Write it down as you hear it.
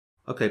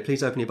Okay,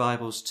 please open your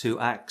Bibles to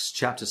Acts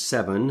chapter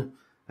 7.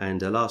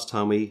 And last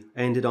time we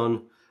ended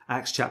on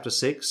Acts chapter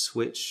 6,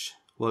 which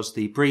was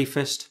the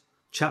briefest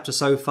chapter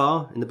so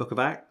far in the book of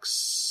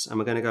Acts. And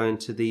we're going to go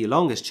into the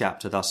longest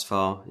chapter thus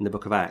far in the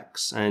book of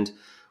Acts. And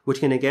what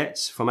you're going to get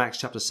from Acts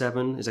chapter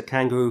 7 is a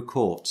kangaroo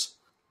court.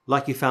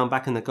 Like you found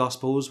back in the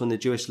Gospels when the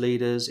Jewish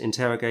leaders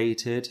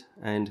interrogated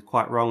and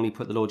quite wrongly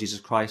put the Lord Jesus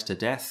Christ to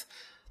death.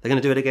 They're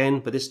going to do it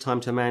again, but this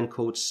time to a man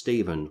called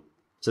Stephen.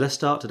 So let's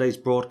start today's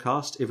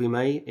broadcast, if we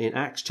may, in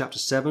Acts chapter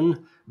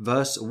 7,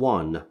 verse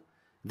 1.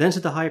 Then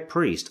said the high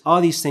priest,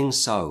 "Are these things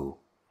so?"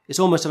 It's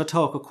almost a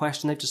rhetorical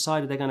question. They've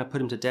decided they're going to put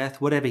him to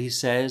death, whatever he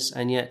says,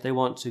 and yet they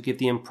want to give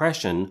the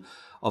impression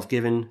of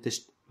giving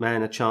this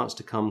man a chance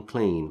to come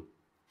clean.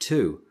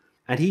 2.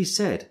 And he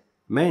said,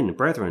 "Men,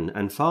 brethren,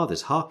 and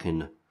fathers,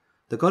 hearken.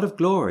 The God of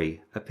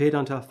glory appeared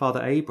unto our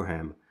father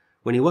Abraham,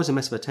 when he was in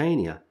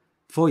Mesopotamia,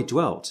 before he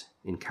dwelt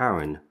in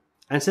Charan,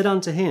 and said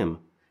unto him,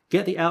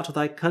 Get thee out of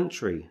thy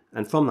country,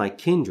 and from thy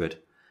kindred,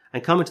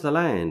 and come into the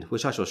land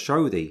which I shall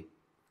show thee."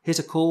 Here's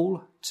a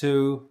call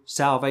to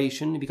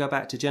salvation. If you go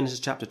back to Genesis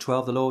chapter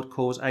 12, the Lord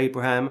calls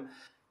Abraham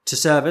to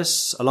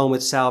service along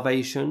with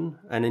salvation.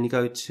 And then you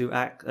go to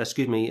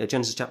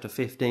Genesis chapter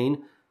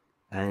 15,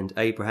 and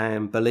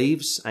Abraham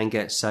believes and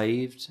gets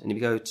saved. And if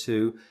you go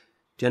to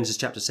Genesis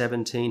chapter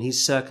 17,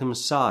 he's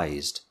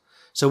circumcised.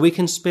 So we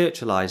can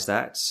spiritualize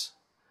that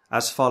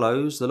as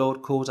follows. The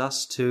Lord calls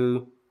us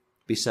to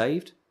be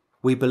saved.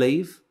 We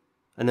believe,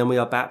 and then we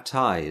are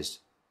baptized.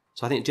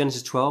 So I think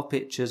Genesis 12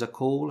 pictures a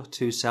call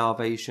to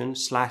salvation /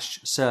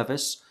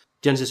 service.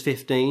 Genesis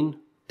 15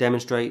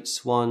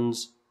 demonstrates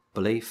one's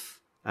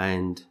belief,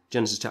 and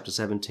Genesis chapter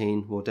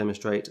 17 will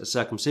demonstrate a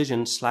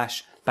circumcision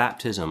 /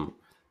 baptism.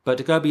 But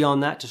to go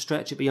beyond that, to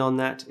stretch it beyond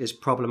that, is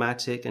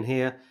problematic. And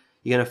here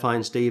you're going to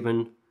find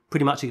Stephen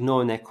pretty much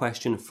ignoring their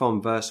question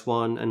from verse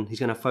 1, and he's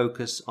going to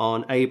focus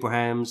on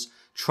Abraham's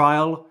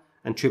trial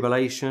and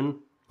tribulation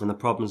and the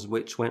problems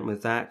which went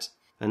with that.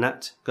 And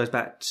that goes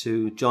back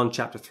to John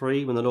chapter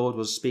 3 when the Lord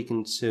was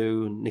speaking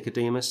to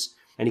Nicodemus,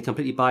 and he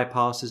completely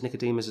bypasses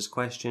Nicodemus'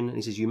 question, and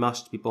he says, "You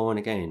must be born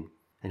again."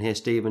 And here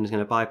Stephen is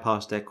going to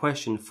bypass their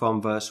question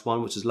from verse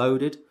 1, which is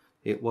loaded.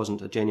 It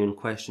wasn't a genuine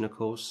question, of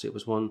course. It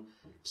was one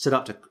set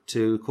up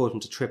to cause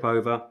them to trip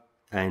over.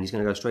 And he's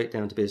going to go straight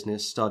down to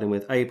business, starting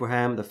with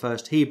Abraham, the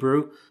first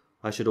Hebrew,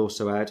 I should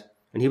also add.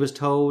 And he was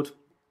told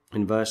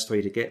in verse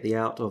 3 to get thee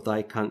out of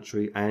thy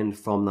country and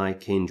from thy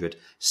kindred.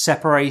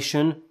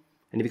 Separation.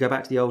 And if you go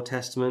back to the Old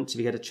Testament, if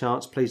you get a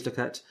chance, please look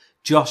at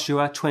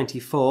Joshua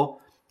 24.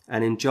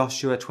 And in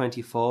Joshua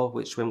 24,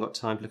 which we haven't got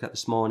time to look at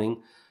this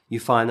morning, you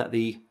find that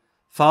the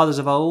fathers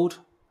of old,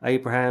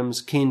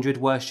 Abraham's kindred,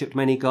 worshipped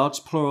many gods,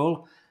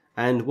 plural.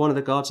 And one of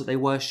the gods that they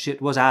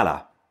worshipped was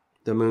Allah,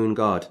 the moon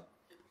god.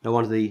 Now,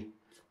 one of the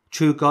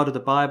true God of the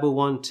Bible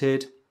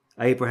wanted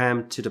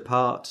Abraham to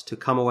depart, to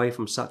come away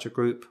from such a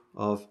group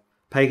of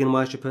pagan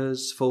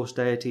worshippers, false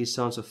deities,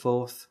 so on and so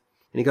forth.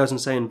 And he goes and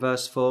says in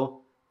verse 4,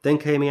 "Then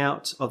came he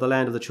out of the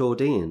land of the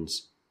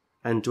Chaldeans,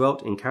 and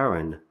dwelt in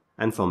Charan,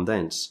 and from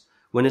thence,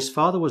 when his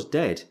father was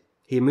dead,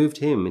 he moved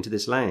him into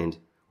this land,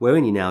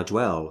 wherein ye now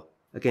dwell."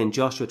 Again,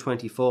 Joshua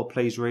 24,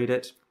 please read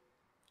it.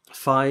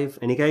 5,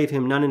 "And he gave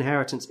him none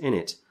inheritance in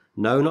it,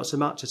 no, not so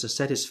much as to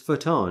set his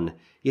foot on,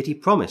 yet he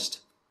promised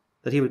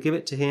that he would give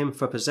it to him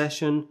for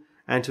possession,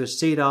 and to his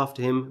seed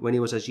after him, when he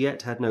was as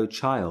yet had no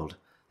child."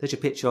 There's your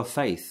picture of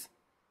faith.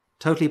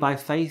 Totally by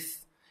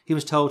faith, he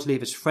was told to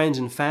leave his friends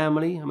and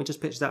family. I mean,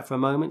 just picture that for a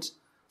moment.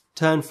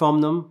 Turn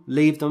from them,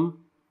 leave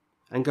them,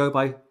 and go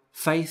by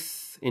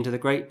faith into the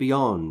great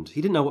beyond.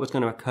 He didn't know what was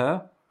going to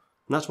occur.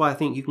 And that's why I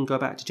think you can go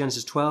back to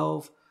Genesis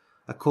 12,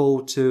 a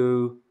call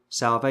to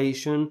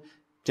salvation,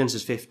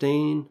 Genesis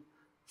 15,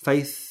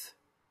 faith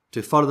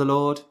to follow the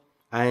Lord,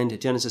 and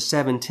Genesis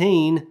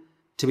 17,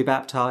 to be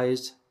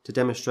baptized, to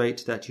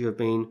demonstrate that you have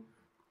been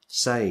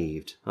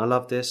saved. I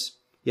love this.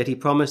 Yet he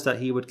promised that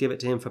he would give it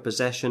to him for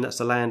possession, that's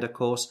the land, of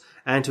course,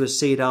 and to his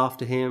seed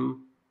after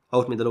him,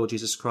 ultimately the Lord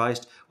Jesus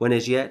Christ, when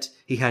as yet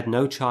he had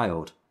no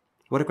child.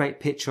 What a great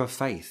picture of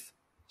faith.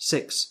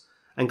 6.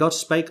 "And God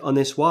spake on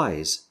this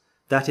wise,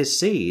 that his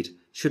seed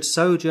should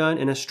sojourn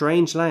in a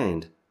strange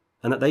land,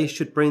 and that they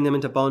should bring them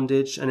into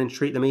bondage and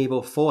entreat them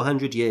evil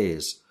 400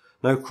 years.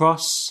 No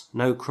cross,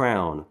 no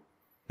crown."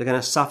 They're going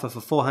to suffer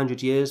for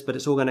 400 years, but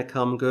it's all going to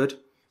come good.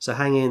 So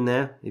hang in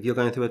there. If you're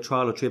going through a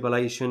trial or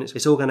tribulation,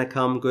 it's all going to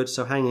come good,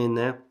 so hang in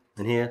there.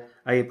 And here,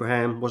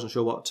 Abraham wasn't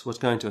sure what was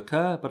going to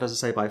occur, but as I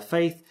say, by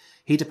faith,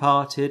 he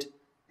departed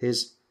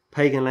his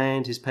pagan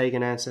land, his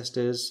pagan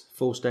ancestors,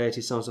 false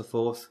deities, so on and so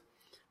forth.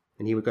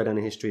 And he would go down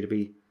in history to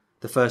be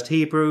the first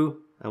Hebrew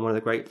and one of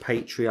the great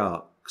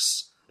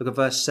patriarchs. Look at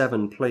verse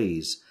 7,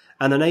 please.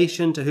 "And the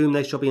nation to whom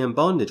they shall be in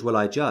bondage will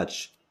I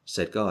judge,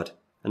 said God.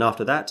 And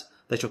after that,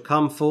 they shall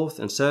come forth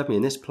and serve me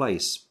in this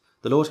place."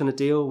 The Lord's going to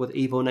deal with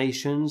evil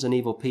nations and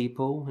evil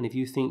people. And if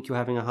you think you're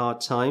having a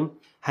hard time,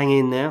 hang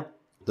in there.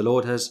 The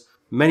Lord has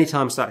many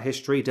times throughout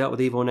history dealt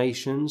with evil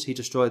nations. He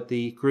destroyed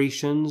the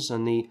Grecians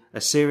and the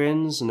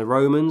Assyrians and the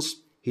Romans.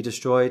 He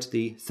destroyed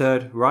the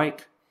Third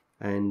Reich.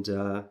 And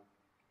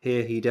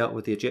Here he dealt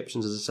with the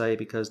Egyptians, as I say,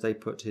 because they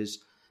put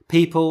his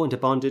people into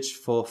bondage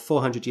for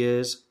 400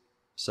 years.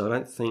 So I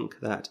don't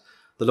think that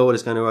the Lord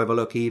is going to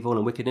overlook evil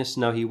and wickedness.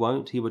 No, he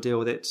won't. He will deal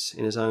with it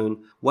in his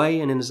own way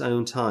and in his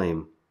own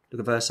time. Look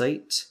at verse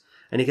 8.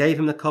 And he gave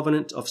him the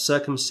covenant of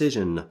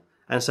circumcision.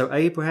 And so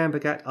Abraham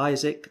begat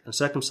Isaac and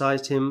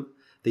circumcised him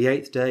the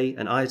 8th day.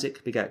 And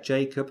Isaac begat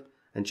Jacob,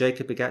 and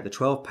Jacob begat the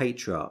 12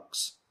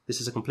 patriarchs.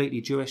 This is a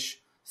completely Jewish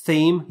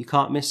theme. You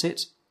can't miss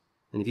it.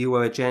 And if you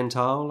were a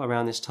Gentile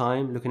around this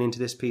time, looking into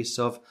this piece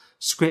of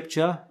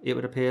scripture, it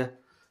would appear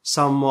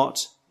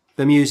somewhat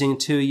bemusing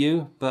to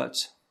you,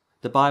 but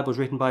the Bible is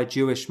written by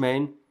Jewish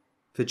men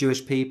for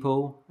Jewish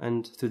people,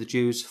 and through the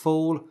Jews'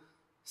 fall,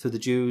 through the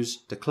Jews'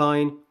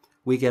 decline,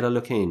 we get a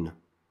look in.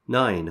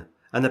 9.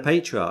 And the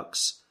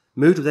patriarchs,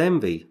 moved with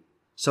envy,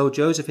 sold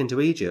Joseph into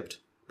Egypt,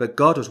 but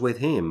God was with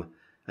him,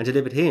 and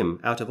delivered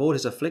him out of all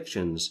his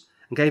afflictions,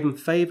 and gave him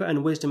favour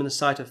and wisdom in the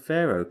sight of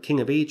Pharaoh,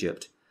 king of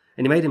Egypt,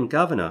 and he made him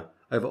governor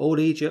over all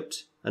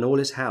Egypt and all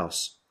his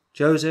house.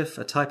 Joseph,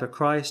 a type of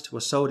Christ,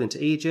 was sold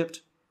into Egypt,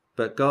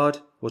 but God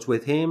was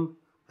with him.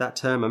 That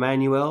term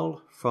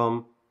Emmanuel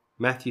from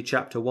Matthew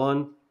chapter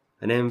 1.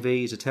 And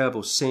envy is a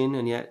terrible sin,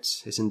 and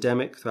yet it's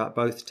endemic throughout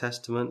both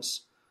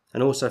testaments.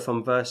 And also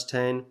from verse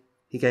 10,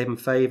 he gave him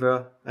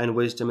favour and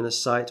wisdom in the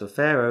sight of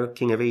Pharaoh,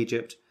 king of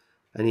Egypt,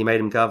 and he made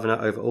him governor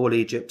over all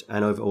Egypt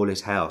and over all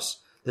his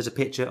house. There's a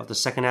picture of the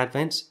second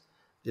advent.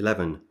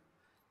 11.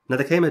 Now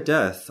there came a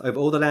dearth over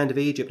all the land of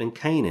Egypt and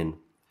Canaan,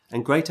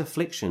 and great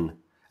affliction,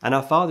 and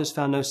our fathers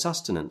found no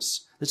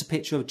sustenance. There's a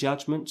picture of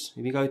judgment.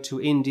 If you go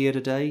to India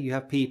today, you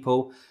have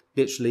people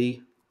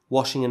literally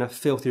washing in a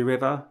filthy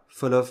river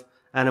full of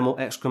animal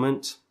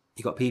excrement.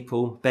 You've got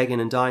people begging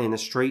and dying in the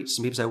streets,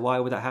 and people say, why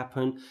would that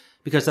happen?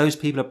 Because those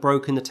people have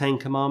broken the 10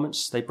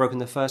 commandments. They've broken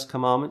the first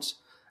commandment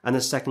and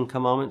the second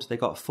commandment. They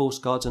got false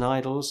gods and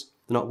idols.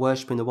 They're not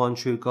worshipping the one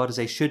true God as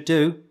they should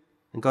do,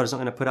 and God is not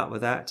going to put up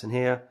with that. And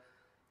here,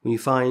 when you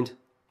find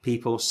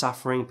people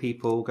suffering,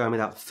 people going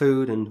without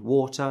food and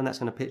water, and that's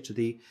going to picture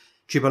the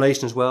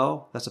tribulation as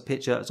well. That's a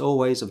picture, as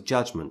always, of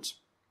judgment.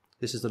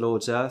 This is the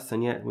Lord's earth,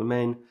 and yet when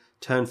men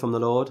turn from the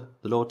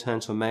Lord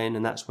turns from men,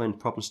 and that's when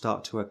problems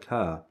start to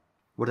occur.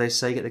 What do they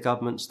say? Get the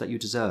governments that you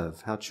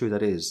deserve. How true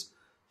that is.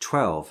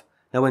 12.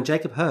 Now when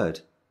Jacob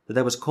heard that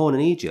there was corn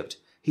in Egypt,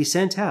 he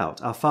sent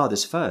out our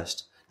fathers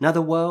first. Now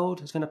the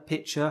world is going to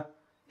picture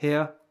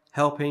here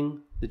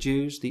helping the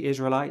Jews, the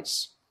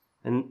Israelites,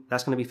 and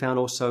that's going to be found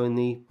also in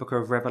the book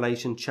of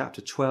Revelation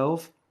chapter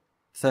 12,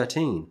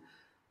 13.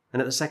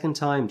 And at the second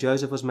time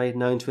Joseph was made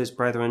known to his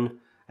brethren,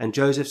 and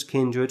Joseph's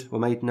kindred were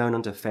made known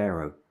unto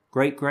Pharaoh.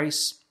 Great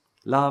grace,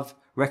 love,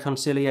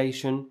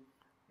 reconciliation.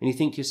 And you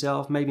think to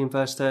yourself, maybe in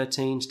verse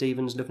 13,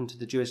 Stephen's looking to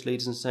the Jewish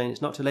leaders and saying,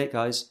 it's not too late,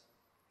 guys.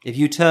 If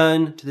you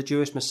turn to the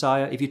Jewish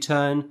Messiah, if you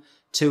turn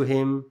to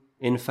him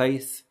in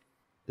faith,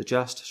 the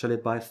just shall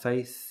live by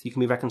faith. You can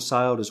be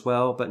reconciled as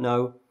well, but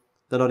no,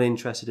 they're not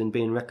interested in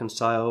being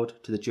reconciled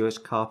to the Jewish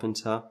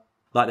carpenter.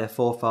 Like their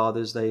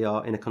forefathers, they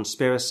are in a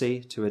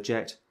conspiracy to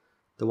reject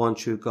the one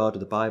true God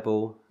of the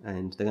Bible,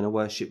 and they're going to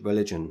worship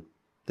religion.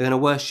 They're going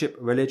to worship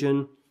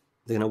religion.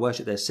 They're going to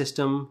worship their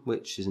system,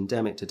 which is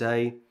endemic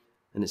today.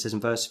 And it says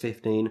in verse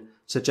 15,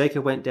 So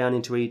Jacob went down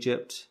into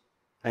Egypt,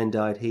 and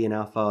died he and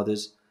our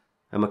fathers,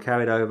 and were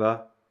carried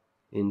over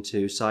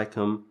into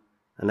Sychem,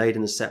 and laid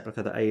in the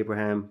sepulchre that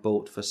Abraham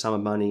bought for sum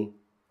of money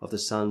of the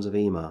sons of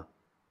Emor,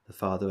 the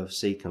father of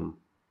Shechem.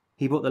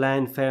 He bought the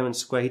land fair and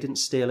square. He didn't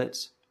steal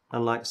it,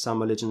 unlike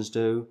some religions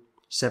do.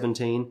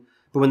 17.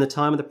 But when the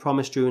time of the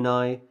promise drew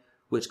nigh,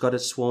 which God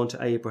had sworn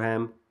to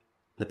Abraham,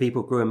 the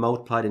people grew and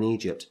multiplied in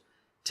Egypt,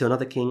 till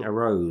another king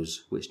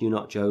arose, which knew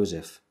not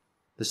Joseph.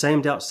 The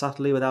same dealt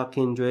subtly with our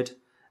kindred,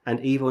 and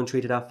evil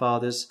entreated our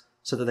fathers,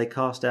 so that they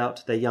cast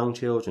out their young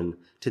children,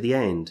 to the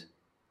end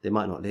they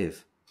might not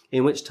live.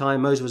 In which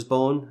time Moses was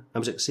born,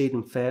 and was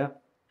exceeding fair,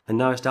 and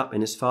nourished up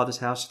in his father's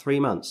house 3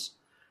 months.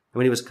 And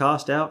when he was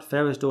cast out,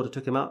 Pharaoh's daughter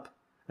took him up,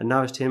 and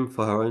nourished him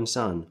for her own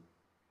son.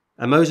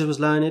 And Moses was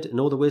learned in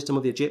all the wisdom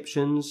of the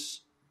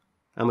Egyptians,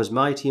 and was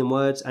mighty in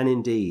words and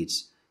in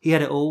deeds. He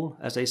had it all,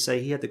 as they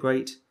say. He had the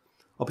great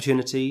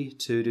opportunity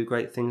to do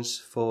great things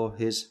for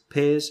his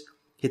peers.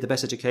 He had the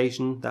best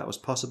education that was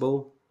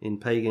possible in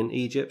pagan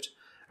Egypt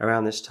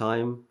around this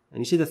time. And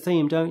you see the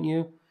theme, don't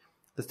you?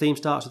 The theme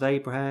starts with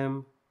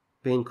Abraham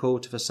being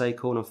called to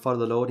forsake all and follow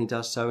the Lord. And he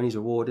does so, and he's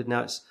rewarded.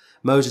 Now it's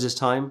Moses'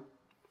 time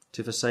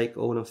to forsake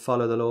all and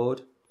follow the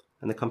Lord.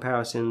 And the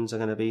comparisons are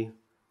going to be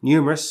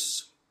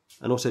numerous.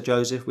 And also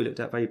Joseph, we looked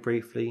at very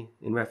briefly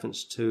in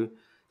reference to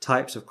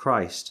types of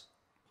Christ,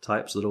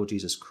 types of the Lord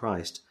Jesus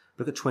Christ.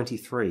 Look at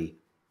 23.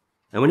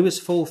 And when he was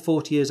full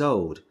 40 years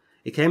old,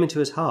 it came into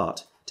his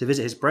heart to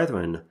visit his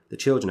brethren, the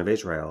children of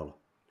Israel.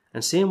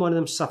 And seeing one of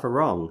them suffer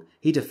wrong,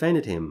 he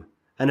defended him,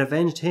 and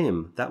avenged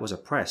him that was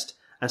oppressed,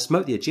 and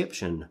smote the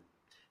Egyptian.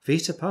 For he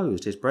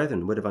supposed his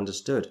brethren would have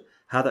understood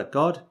how that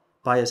God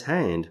by his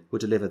hand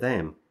would deliver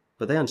them,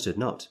 but they understood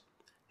not.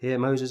 Here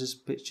Moses is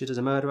pictured as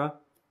a murderer.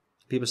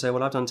 People say,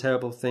 well, I've done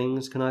terrible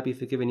things. Can I be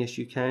forgiven? Yes,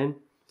 you can.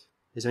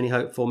 Is there any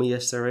hope for me?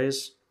 Yes, there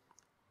is.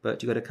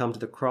 But you've got to come to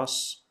the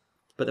cross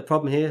But the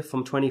problem here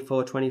from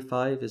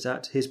 24-25 is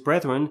that his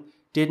brethren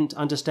didn't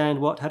understand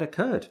what had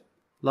occurred,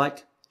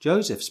 like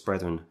Joseph's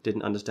brethren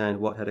didn't understand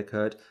what had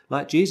occurred,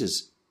 like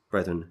Jesus'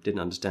 brethren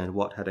didn't understand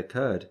what had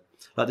occurred,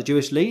 like the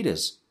Jewish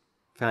leaders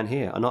found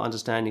here are not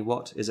understanding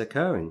what is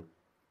occurring,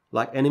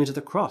 like enemies of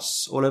the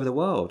cross all over the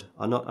world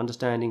are not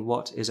understanding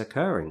what is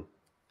occurring.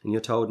 And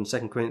you're told in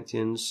 2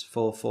 Corinthians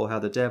 4:4 how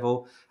the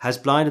devil has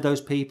blinded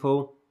those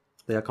people.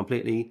 They are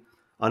completely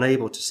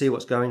unable to see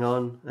what's going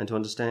on and to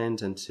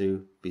understand and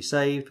to be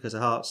saved because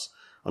their hearts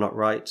are not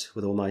right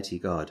with Almighty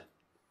God.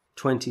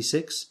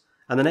 26.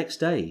 And the next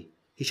day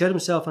he showed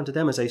himself unto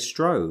them as they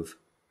strove,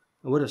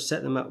 and would have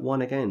set them at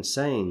one again,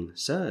 saying,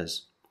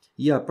 Sirs,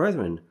 ye are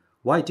brethren,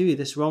 why do ye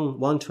this wrong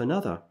one to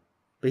another?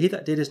 But he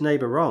that did his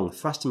neighbour wrong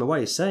thrust him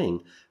away,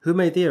 saying, Who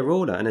made thee a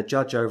ruler and a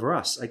judge over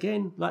us?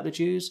 Again, like the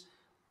Jews,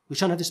 we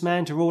shan't have this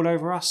man to rule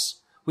over us.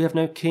 We have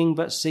no king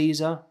but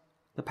Caesar.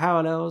 The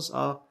parallels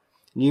are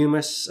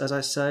numerous, as I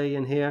say,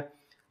 and here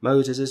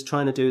Moses is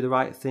trying to do the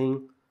right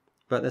thing,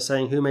 but they're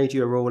saying, Who made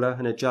you a ruler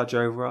and a judge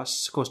over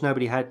us? Of course,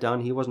 nobody had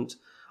done. He wasn't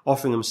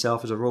offering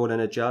himself as a ruler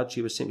and a judge.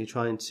 He was simply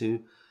trying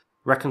to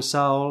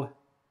reconcile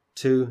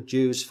two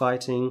Jews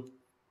fighting.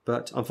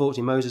 But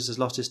unfortunately, Moses has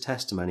lost his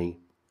testimony,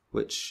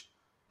 which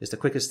is the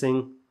quickest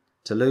thing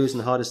to lose and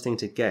the hardest thing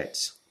to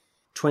get.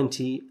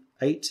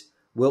 28.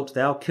 Wilt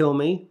thou kill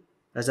me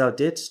as thou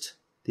didst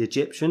the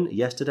Egyptian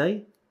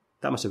yesterday?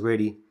 That must have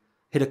really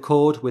hit a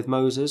chord with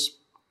Moses.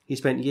 He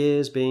spent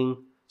years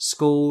being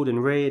schooled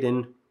and reared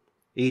in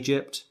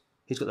Egypt.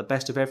 He's got the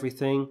best of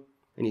everything,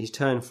 and he's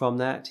turned from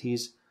that.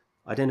 He's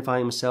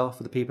identifying himself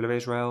with the people of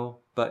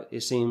Israel, but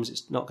it seems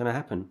it's not going to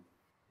happen.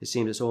 It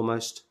seems it's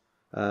almost,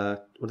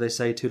 what do they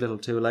say, too little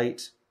too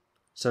late.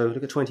 So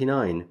look at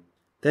 29.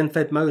 Then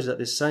fed Moses at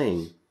this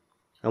saying,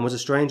 and was a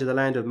stranger in the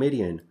land of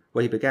Midian,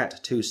 where he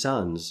begat 2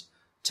 sons.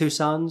 2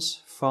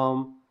 sons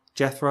from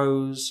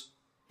Jethro's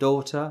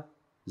daughter,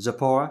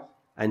 Zipporah,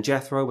 and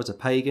Jethro was a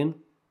pagan.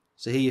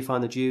 So here you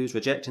find the Jews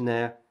rejecting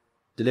their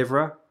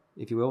deliverer,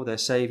 if you will, their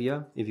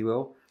saviour, if you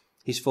will.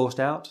 He's forced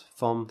out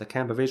from the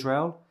camp of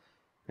Israel,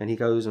 and he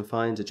goes and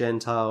finds a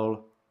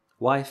Gentile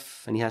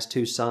wife, and he has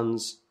 2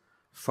 sons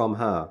from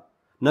her.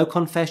 No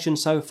confession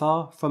so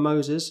far from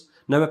Moses,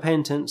 no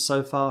repentance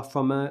so far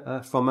from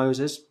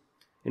Moses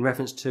in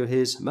reference to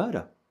his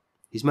murder.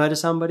 He's murdered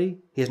somebody,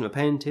 he hasn't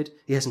repented,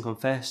 he hasn't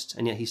confessed,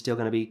 and yet he's still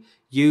going to be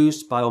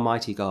used by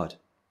Almighty God.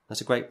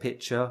 That's a great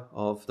picture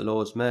of the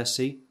Lord's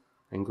mercy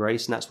and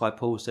grace, and that's why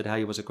Paul said how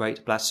he was a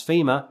great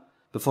blasphemer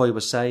before he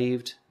was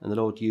saved, and the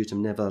Lord used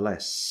him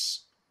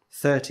nevertheless.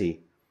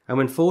 30. And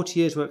when 40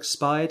 years were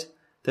expired,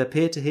 there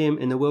appeared to him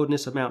in the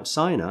wilderness of Mount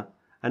Sinai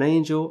an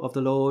angel of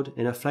the Lord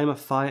in a flame of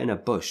fire in a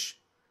bush.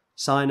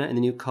 Sinai in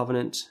the New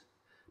Covenant,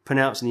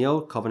 pronounced in the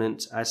Old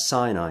Covenant as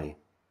Sinai.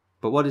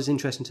 But what is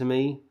interesting to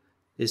me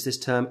is this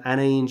term, an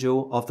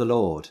angel of the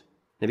Lord.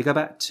 Now, if you go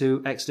back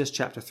to Exodus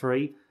chapter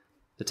 3,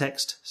 the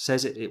text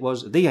says it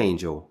was the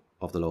angel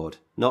of the Lord,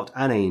 not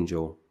an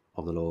angel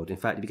of the Lord. In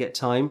fact, if you get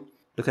time,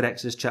 look at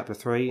Exodus chapter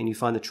 3 and you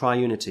find the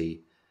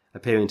triunity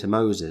appearing to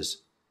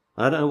Moses.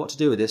 And I don't know what to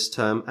do with this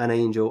term, an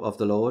angel of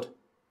the Lord.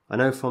 I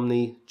know from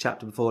the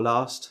chapter before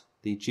last,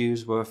 the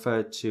Jews were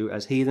referred to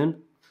as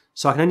heathen.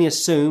 So I can only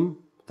assume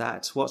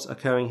that what's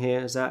occurring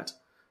here is that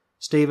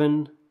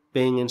Stephen,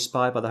 being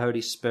inspired by the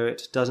Holy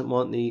Spirit, doesn't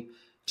want the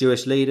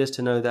Jewish leaders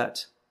to know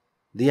that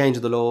the angel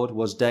of the Lord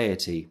was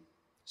deity.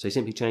 So he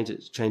simply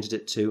changed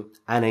it to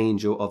an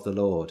angel of the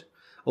Lord.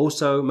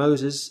 Also,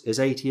 Moses is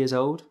 80 years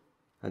old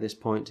at this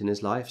point in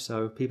his life.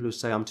 So people who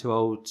say I'm too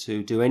old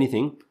to do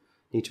anything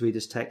need to read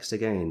this text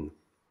again.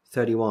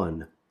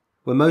 31.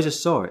 When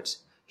Moses saw it,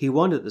 he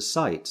wondered at the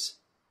sight,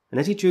 and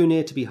as he drew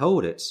near to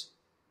behold it,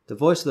 the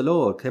voice of the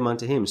Lord came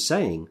unto him,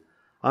 saying,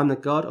 I am the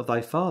God of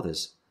thy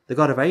fathers, the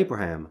God of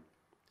Abraham,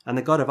 and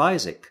the God of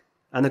Isaac,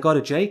 and the God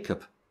of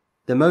Jacob.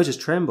 Then Moses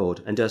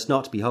trembled, and durst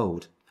not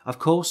behold. Of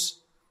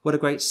course, what a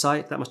great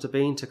sight that must have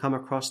been to come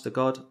across the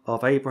God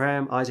of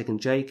Abraham, Isaac, and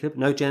Jacob,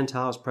 no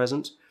Gentiles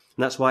present.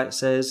 And that's why it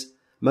says,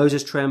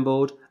 Moses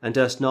trembled, and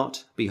durst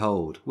not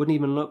behold. Wouldn't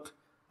even look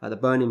at the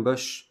burning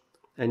bush,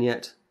 and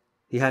yet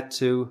he had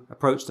to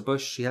approach the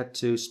bush, he had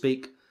to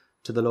speak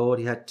to the Lord,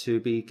 he had to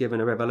be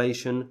given a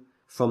revelation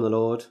from the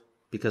Lord,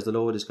 because the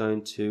Lord is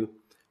going to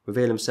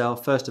reveal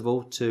himself, first of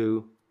all,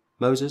 to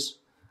Moses,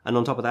 and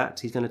on top of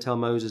that, he's going to tell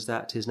Moses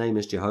that his name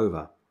is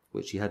Jehovah,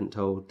 which he hadn't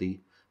told the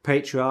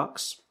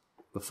patriarchs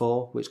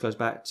before, which goes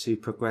back to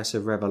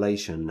progressive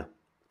revelation.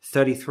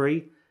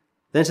 33.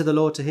 Then said the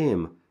Lord to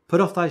him,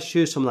 Put off thy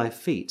shoes from thy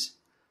feet,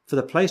 for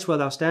the place where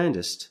thou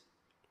standest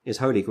is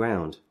holy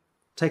ground.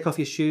 Take off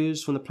your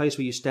shoes from the place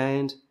where you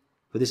stand,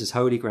 for this is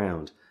holy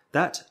ground.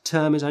 That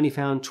term is only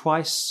found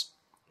twice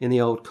in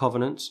the Old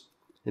Covenant,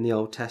 in the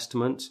Old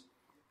Testament.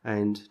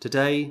 And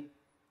today,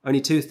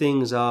 only 2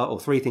 things are, or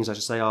 3 things I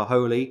should say, are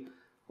holy.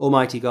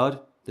 Almighty God,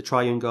 the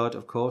triune God,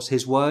 of course,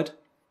 his word,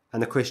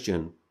 and the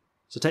Christian.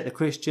 So take the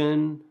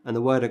Christian and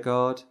the word of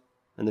God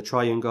and the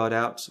triune God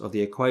out of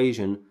the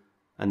equation,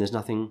 and there's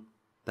nothing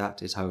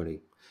that is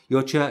holy.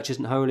 Your church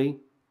isn't holy.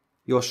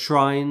 Your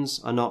shrines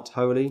are not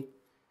holy.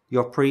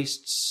 Your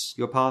priests,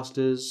 your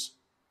pastors,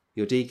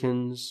 your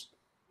deacons,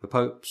 your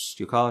popes,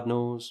 your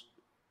cardinals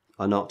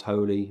are not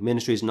holy.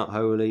 Ministry is not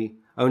holy.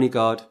 Only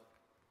God,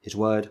 his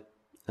word,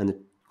 and the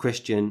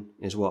Christian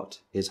is what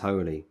is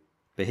holy.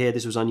 But here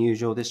this was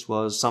unusual. This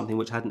was something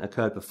which hadn't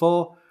occurred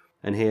before.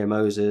 And here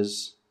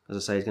Moses, as I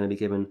say, is going to be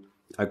given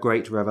a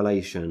great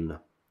revelation.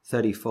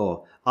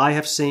 34. I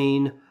have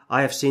seen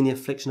the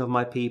affliction of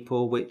my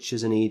people which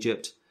is in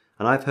Egypt,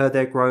 and I've heard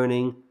their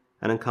groaning,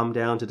 and am come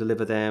down to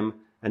deliver them.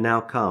 And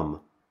now come,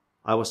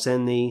 I will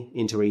send thee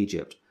into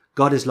Egypt.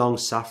 God is long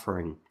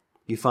suffering.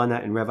 You find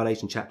that in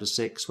Revelation chapter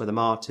 6, where the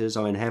martyrs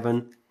are in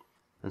heaven,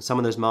 and some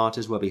of those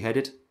martyrs were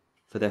beheaded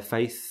for their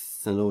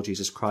faith in the Lord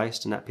Jesus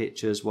Christ, and that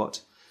pictures what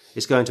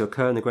is going to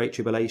occur in the Great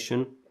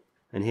Tribulation.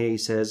 And here he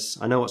says,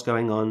 I know what's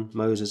going on,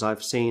 Moses,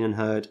 I've seen and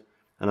heard,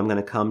 and I'm going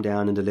to come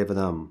down and deliver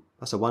them.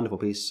 That's a wonderful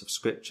piece of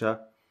scripture.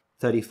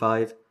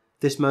 35.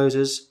 This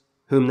Moses,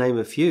 whom they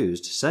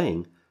refused,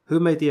 saying, Who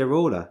made thee a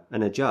ruler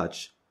and a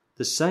judge?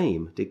 The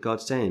same did God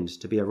send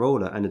to be a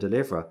ruler and a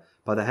deliverer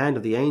by the hand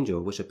of the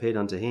angel which appeared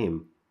unto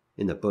him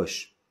in the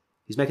bush.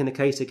 He's making the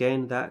case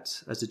again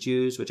that as the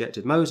Jews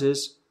rejected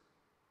Moses,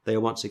 they are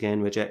once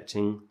again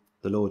rejecting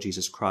the Lord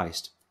Jesus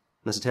Christ.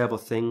 And that's a terrible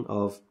thing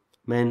of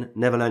men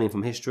never learning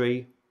from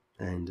history,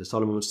 and as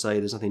Solomon would say,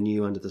 there's nothing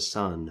new under the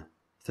sun.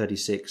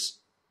 36.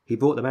 He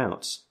brought them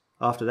out.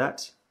 After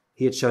that,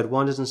 he had showed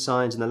wonders and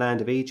signs in the land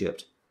of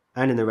Egypt,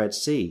 and in the Red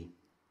Sea,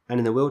 and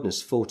in the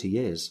wilderness 40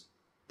 years.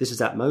 This is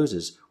that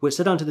Moses, which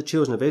said unto the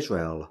children of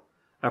Israel,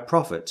 A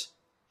prophet,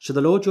 shall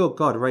the Lord your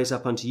God raise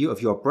up unto you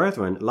of your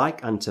brethren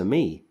like unto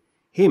me?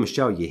 Him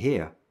shall ye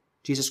hear.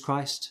 Jesus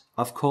Christ,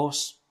 of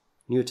course.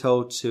 You were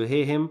told to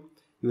hear him.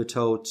 You were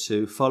told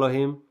to follow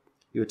him.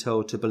 You were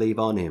told to believe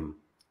on him.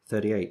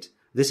 38.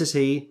 This is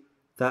he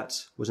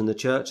that was in the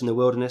church in the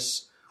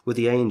wilderness with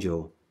the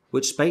angel,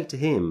 which spake to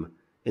him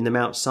in the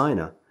Mount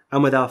Sinai,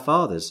 and with our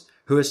fathers,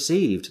 who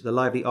received the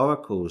lively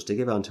oracles to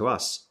give unto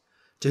us,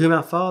 to whom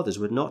our fathers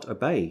would not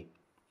obey,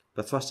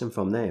 but thrust him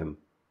from them,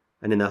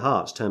 and in their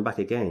hearts turned back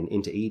again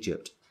into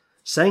Egypt,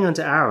 saying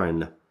unto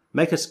Aaron,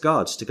 Make us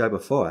gods to go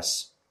before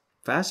us.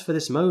 For as for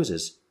this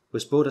Moses,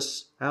 which brought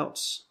us out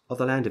of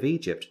the land of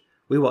Egypt,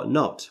 we wot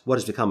not what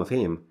is become of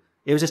him.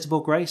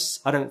 Irresistible grace?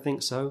 I don't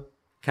think so.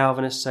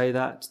 Calvinists say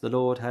that the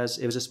Lord has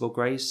irresistible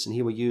grace, and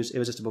he will use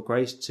irresistible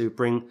grace to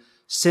bring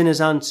sinners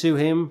unto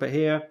him. But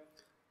here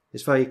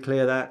it's very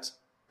clear that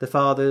the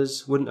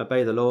fathers wouldn't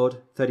obey the Lord.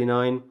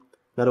 39.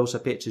 That also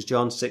pictures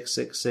John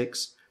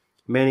 6:6.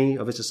 Many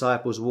of his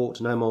disciples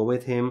walked no more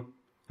with him.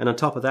 And on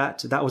top of that,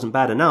 that wasn't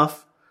bad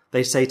enough.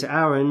 They say to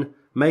Aaron,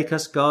 Make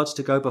us gods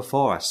to go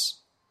before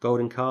us.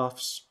 Golden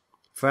calves.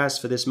 For as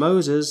for this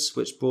Moses,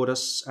 which brought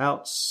us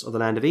out of the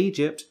land of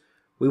Egypt,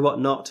 we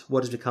wot not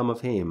what has become of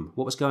him.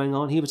 What was going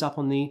on? He was up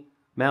on the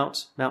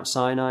Mount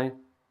Sinai,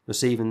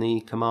 receiving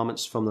the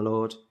commandments from the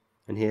Lord.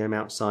 And here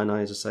Mount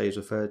Sinai, as I say, is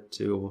referred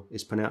to, or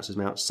is pronounced as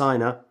Mount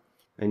Sinai.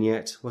 And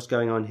yet, what's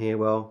going on here?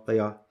 Well, they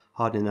are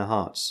hardening their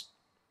hearts.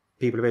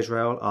 People of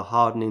Israel are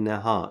hardening their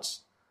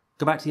hearts.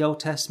 Go back to the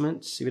Old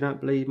Testament. If you don't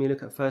believe me,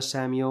 look at 1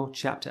 Samuel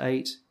chapter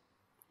 8.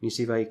 You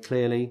see very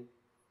clearly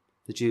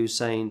the Jews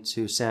saying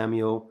to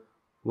Samuel,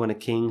 We want a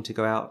king to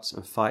go out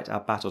and fight our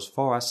battles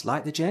for us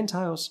like the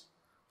Gentiles.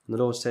 And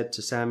the Lord said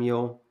to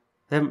Samuel,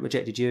 They haven't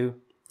rejected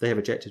you, they have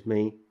rejected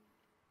me.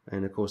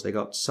 And of course they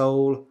got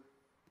Saul,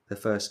 the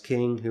first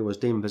king, who was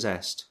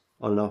demon-possessed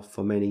on and off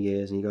for many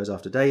years. And he goes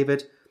after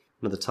David,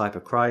 another type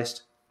of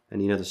Christ.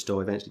 And you know the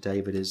story. Eventually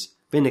David is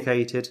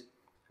vindicated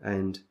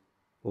and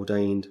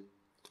ordained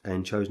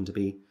and chosen to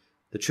be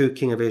the true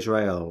king of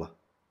Israel.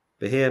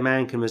 But here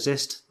man can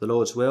resist the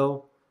Lord's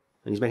will.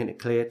 And he's making it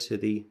clear to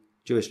the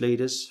Jewish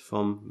leaders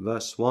from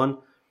verse 1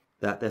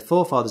 that their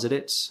forefathers did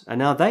it and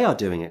now they are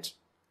doing it.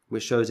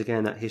 Which shows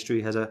again that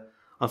history has a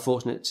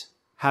unfortunate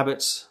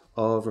habit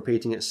of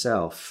repeating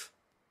itself.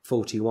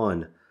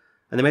 41.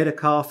 And they made a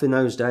calf in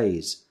those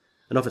days,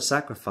 and offered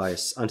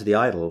sacrifice unto the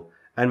idol,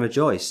 and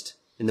rejoiced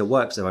in the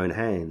works of their own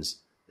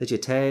hands. There's your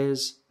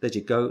tares, there's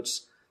your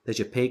goats, there's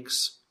your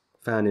pigs,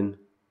 found in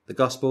the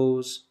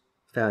Gospels,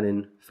 found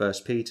in 1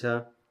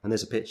 Peter, and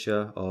there's a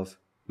picture of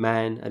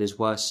man at his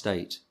worst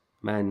state.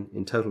 Man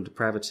in total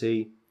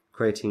depravity,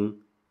 creating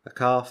a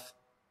calf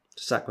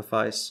to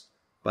sacrifice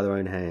by their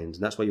own hands.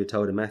 And that's what you're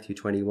told in Matthew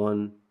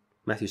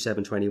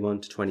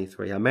 7:21 to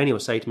 23. How many will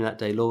say to me that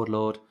day, Lord,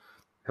 Lord,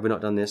 have we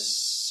not done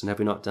this, and have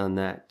we not done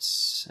that?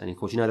 And of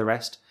course, you know the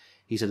rest.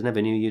 He said, I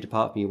never knew you,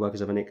 depart from me, you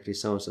workers of iniquity,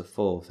 so on and so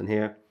forth. And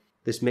here,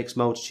 this mixed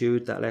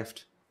multitude that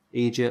left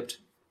Egypt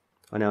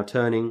are now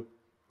turning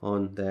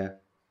on their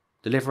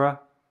deliverer,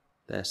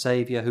 their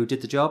saviour, who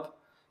did the job.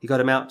 He got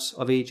them out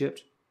of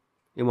Egypt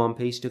in one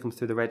piece, took them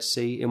through the Red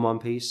Sea in one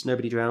piece,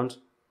 nobody drowned.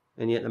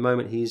 And yet the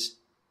moment he's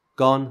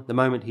gone, the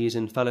moment he is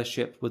in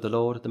fellowship with the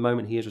Lord, the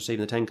moment he is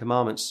receiving the 10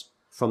 Commandments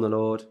from the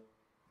Lord,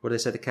 what do they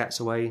say? The cat's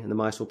away and the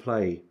mice will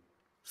play.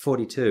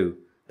 42.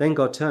 Then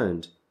God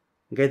turned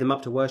and gave them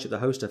up to worship the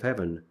host of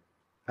heaven,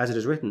 as it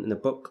is written in the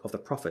book of the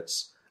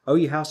prophets, O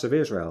ye house of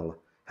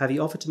Israel, have ye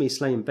offered to me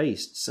slain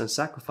beasts and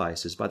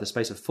sacrifices by the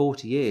space of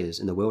 40 years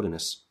in the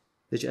wilderness?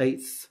 There's your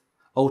 8th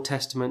Old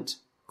Testament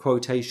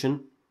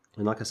quotation.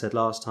 And like I said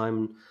last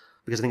time,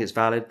 because I think it's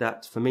valid,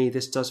 that for me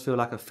this does feel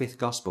like a 5th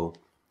gospel.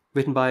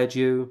 Written by a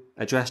Jew,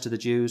 addressed to the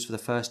Jews for the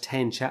first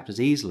 10 chapters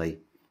easily.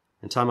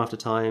 And time after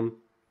time,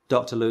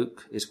 Dr.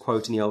 Luke is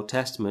quoting the Old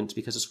Testament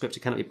because the scripture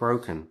cannot be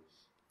broken.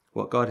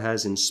 What God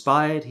has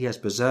inspired, he has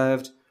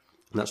preserved.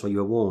 And that's why you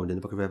were warned in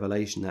the book of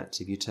Revelation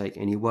that if you take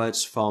any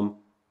words from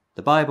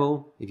the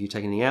Bible, if you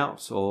take anything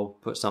out or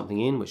put something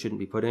in which shouldn't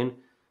be put in,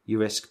 you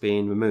risk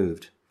being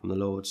removed from the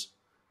Lord's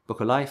book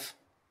of life.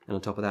 And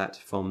on top of that,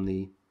 from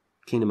the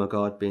kingdom of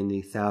God being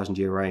the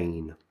 1,000-year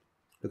reign.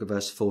 Look at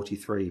verse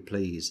 43,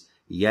 please.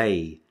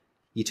 Yea,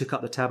 ye took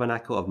up the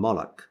tabernacle of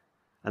Moloch,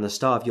 and the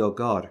star of your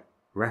god,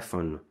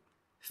 Rephan,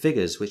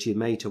 figures which ye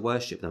made to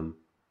worship them,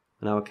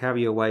 and I will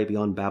carry you away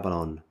beyond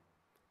Babylon.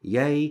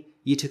 Yea,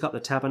 ye took up the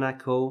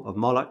tabernacle of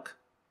Moloch,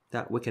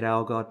 that wicked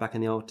owl god back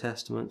in the Old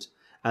Testament,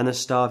 and the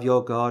star of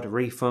your god,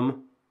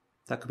 Rephan,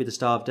 that could be the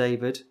Star of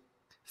David,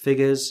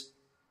 figures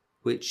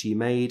which ye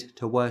made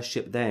to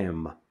worship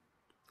them.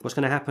 What's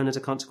going to happen as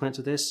a consequence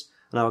of this?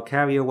 And I will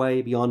carry you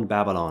away beyond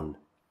Babylon.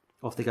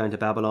 Off they go into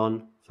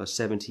Babylon for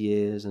 70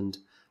 years, and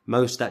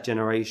most of that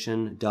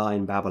generation die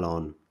in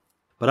Babylon.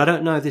 But I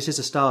don't know if this is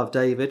the Star of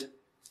David.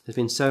 There's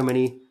been so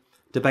many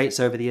debates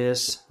over the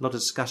years, a lot of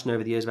discussion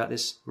over the years about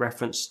this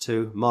reference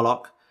to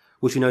Moloch,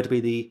 which we know to be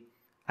the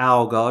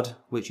owl god,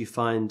 which you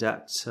find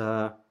at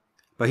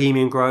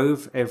Bohemian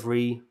Grove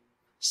every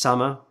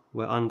summer,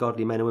 where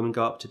ungodly men and women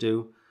go up to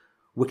do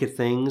wicked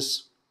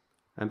things.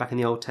 And back in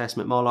the Old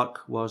Testament,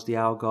 Moloch was the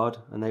owl god,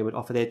 and they would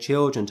offer their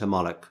children to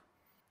Moloch.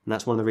 And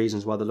that's one of the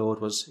reasons why the Lord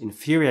was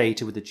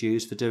infuriated with the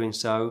Jews for doing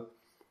so.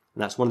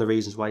 And that's one of the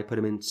reasons why he put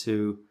them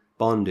into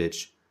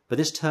bondage. But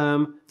this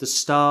term, the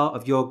star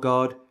of your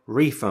god,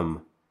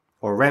 Rephan,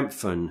 or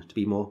Remphan, to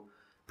be more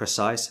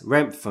precise,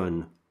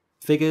 Remphan,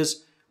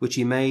 figures which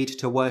he made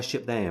to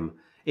worship them.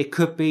 It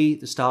could be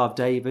the Star of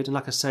David, and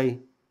like I say,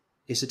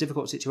 it's a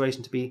difficult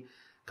situation to be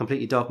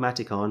completely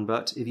dogmatic on,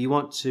 but if you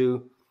want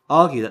to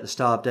argue that the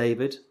Star of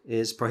David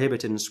is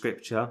prohibited in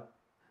Scripture,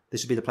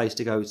 this would be the place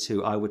to go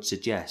to, I would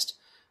suggest.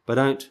 But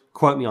don't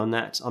quote me on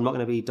that. I'm not going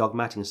to be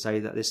dogmatic and say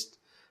that this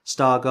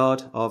star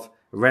god of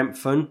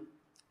Remphan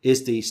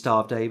is the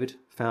Star of David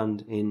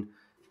found in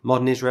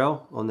modern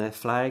Israel on their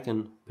flag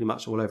and pretty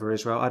much all over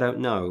Israel. I don't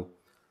know.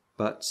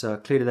 But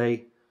clearly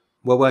they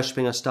were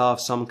worshipping a star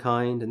of some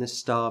kind, and this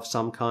star of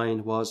some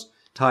kind was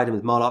tied in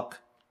with Moloch,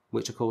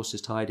 which of course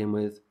is tied in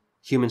with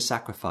human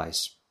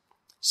sacrifice.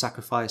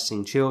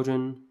 Sacrificing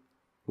children,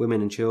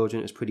 women and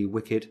children is pretty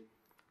wicked.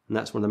 And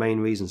that's one of the main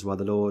reasons why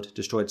the Lord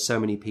destroyed so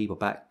many people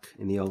back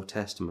in the Old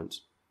Testament.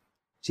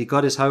 See,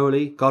 God is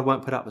holy. God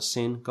won't put up with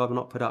sin. God will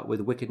not put up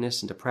with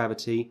wickedness and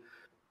depravity.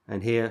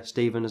 And here,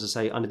 Stephen, as I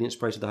say, under the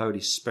inspiration of the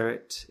Holy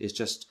Spirit, is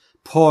just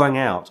pouring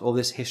out all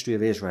this history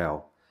of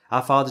Israel.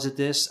 Our fathers did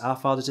this, our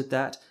fathers did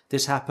that,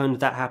 this happened,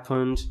 that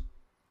happened,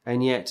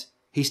 and yet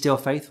he's still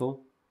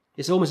faithful.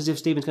 It's almost as if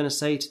Stephen's going to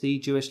say to the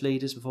Jewish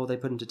leaders before they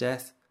put him to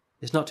death,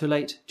 it's not too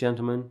late,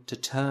 gentlemen, to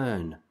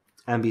turn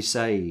and be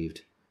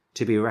saved,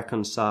 to be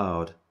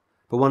reconciled.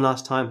 But one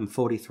last time from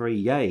 43,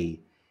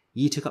 yea,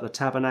 ye took up the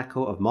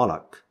tabernacle of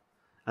Moloch,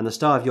 and the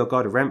star of your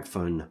god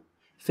Remphan,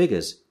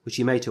 figures which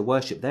ye made to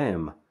worship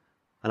them,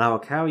 and I will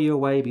carry you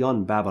away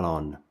beyond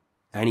Babylon.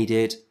 And he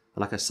did,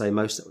 and like I say,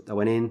 most that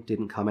went in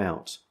didn't come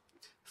out.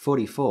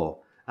 44,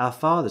 our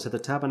fathers had the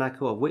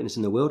tabernacle of witness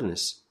in the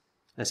wilderness,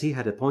 as he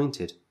had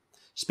appointed,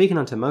 speaking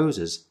unto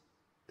Moses,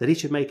 that he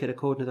should make it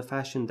according to the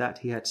fashion that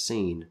he had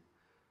seen,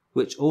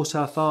 which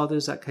also our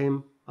fathers that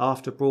came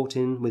after brought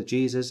in with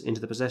Jesus into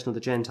the possession of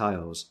the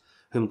Gentiles,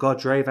 whom God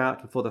drave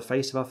out before the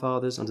face of our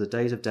fathers unto the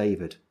days of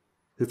David,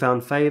 who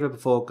found favour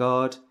before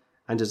God,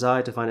 and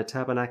desired to find a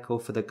tabernacle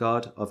for the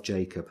God of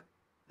Jacob.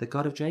 The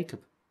God of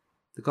Jacob,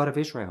 the God of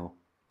Israel,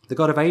 the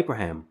God of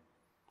Abraham.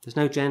 There's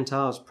no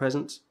Gentiles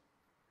present.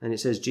 And it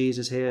says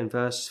Jesus here in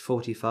verse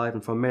 45,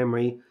 and from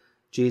memory,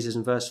 Jesus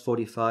in verse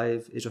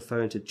 45 is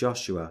referring to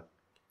Joshua.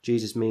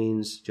 Jesus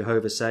means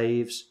Jehovah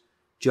saves.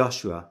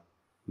 Joshua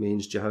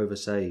means Jehovah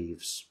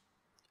saves.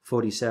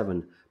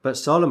 47, but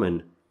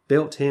Solomon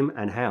built him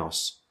an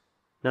house.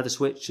 Now the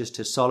switch is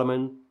to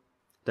Solomon,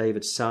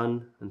 David's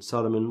son, and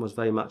Solomon was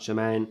very much a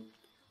man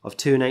of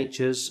two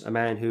natures, a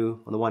man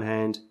who, on the one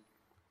hand,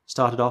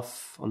 started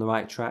off on the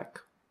right track,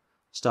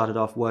 started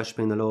off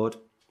worshipping the Lord,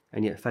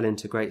 and yet fell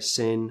into great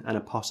sin and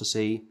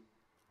apostasy,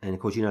 and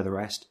of course you know the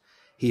rest.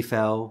 He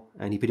fell,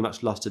 and he pretty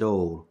much lost it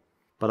all.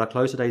 But I'll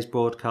close today's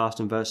broadcast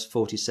in verse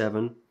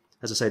 47.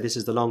 As I say, this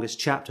is the longest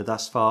chapter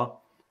thus far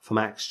from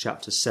Acts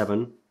chapter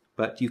 7.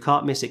 But you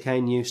can't miss it,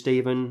 can you?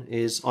 Stephen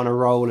is on a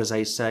roll, as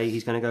they say.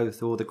 He's going to go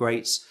through all the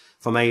greats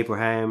from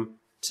Abraham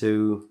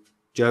to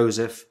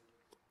Joseph,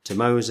 to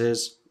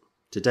Moses,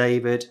 to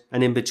David,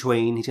 and in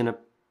between he's going to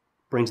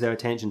bring to their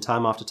attention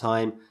time after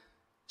time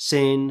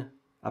sin,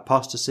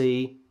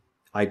 apostasy,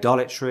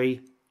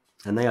 idolatry,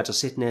 and they are just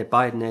sitting there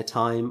biding their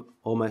time,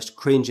 almost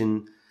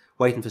cringing,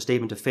 waiting for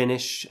Stephen to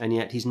finish, and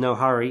yet he's in no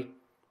hurry.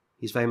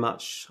 He's very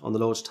much on the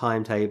Lord's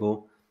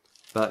timetable,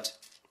 but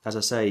as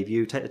I say, if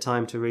you take the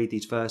time to read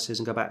these verses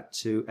and go back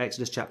to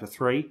Exodus chapter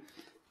 3,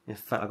 in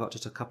fact, I've got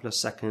just a couple of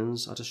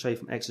seconds. I'll just show you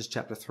from Exodus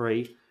chapter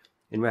 3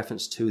 in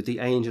reference to the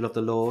angel of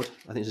the Lord.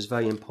 I think this is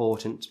very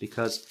important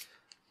because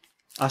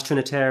us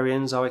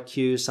Trinitarians are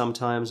accused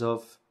sometimes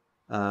of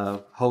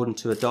holding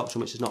to a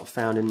doctrine which is not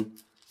found in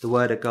the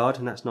Word of God,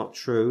 and that's not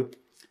true.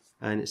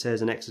 And it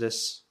says in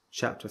Exodus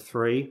chapter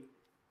 3,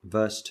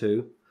 verse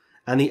 2,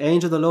 "And the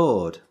angel of the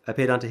Lord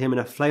appeared unto him in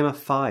a flame of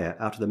fire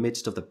out of the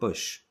midst of the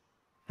bush.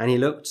 And he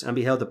looked and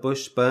beheld the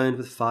bush burned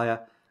with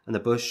fire, and the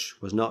bush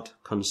was not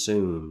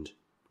consumed."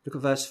 Look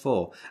at verse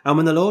 4. "And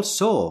when the Lord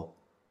saw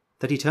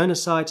that he turned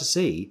aside to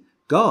see,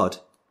 God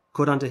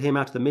called unto him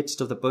out of the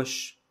midst of the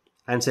bush,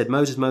 and said,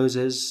 Moses,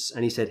 Moses.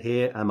 And he said,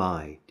 Here am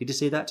I." Did you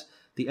see that?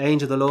 The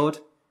angel of the Lord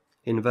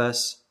in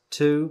verse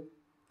 2,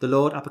 the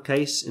Lord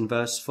uppercase in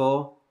verse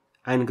 4,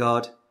 and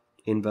God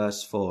in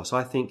verse 4. So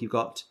I think you've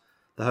got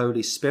the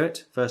Holy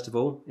Spirit, first of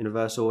all, in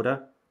reverse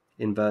order,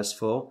 in verse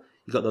 4.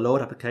 You've got the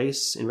Lord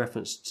uppercase in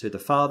reference to the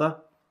Father,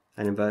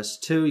 and in verse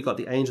 2, you've got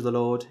the angel of the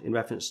Lord in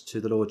reference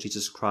to the Lord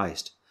Jesus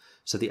Christ.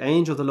 So the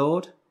angel of the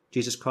Lord,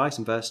 Jesus Christ,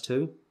 in verse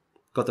 2,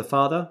 God the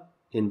Father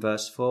in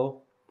verse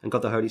 4, and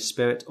God the Holy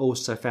Spirit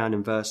also found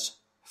in verse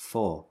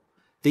 4.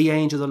 The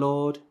angel of the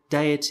Lord,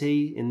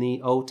 deity in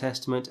the Old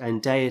Testament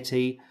and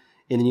deity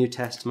in the New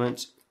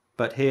Testament.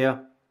 But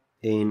here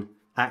in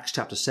Acts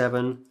chapter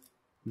 7,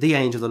 the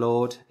angel of the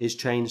Lord is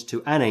changed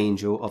to an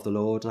angel of the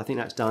Lord. And I think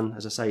that's done,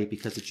 as I say,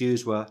 because the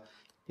Jews were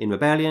in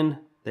rebellion,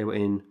 they were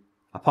in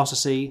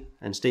apostasy,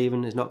 and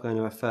Stephen is not going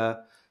to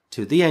refer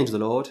to the angel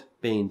of the Lord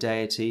being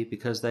deity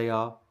because they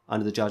are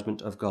under the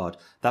judgment of God.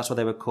 That's why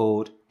they were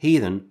called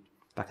heathen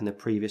back in the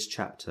previous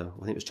chapter.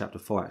 I think it was chapter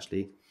 4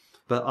 actually.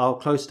 But I'll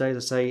close today, as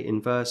I say,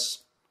 in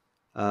verse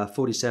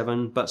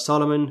 47. "But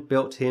Solomon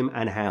built him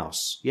an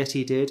house." Yes,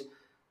 he did.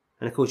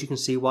 And of course you can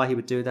see why he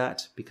would do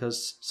that,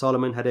 because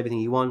Solomon had everything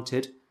he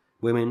wanted: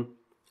 women,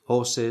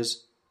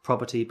 horses,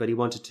 property, but he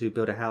wanted to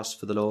build a house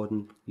for the Lord.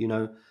 And you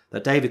know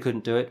that David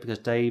couldn't do it because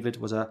David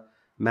was a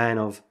man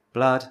of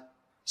blood.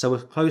 So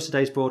we'll close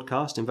today's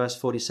broadcast in verse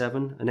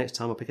 47, and next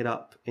time we'll pick it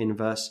up in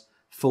verse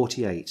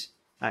 48.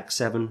 Acts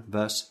 7,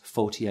 verse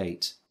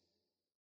 48.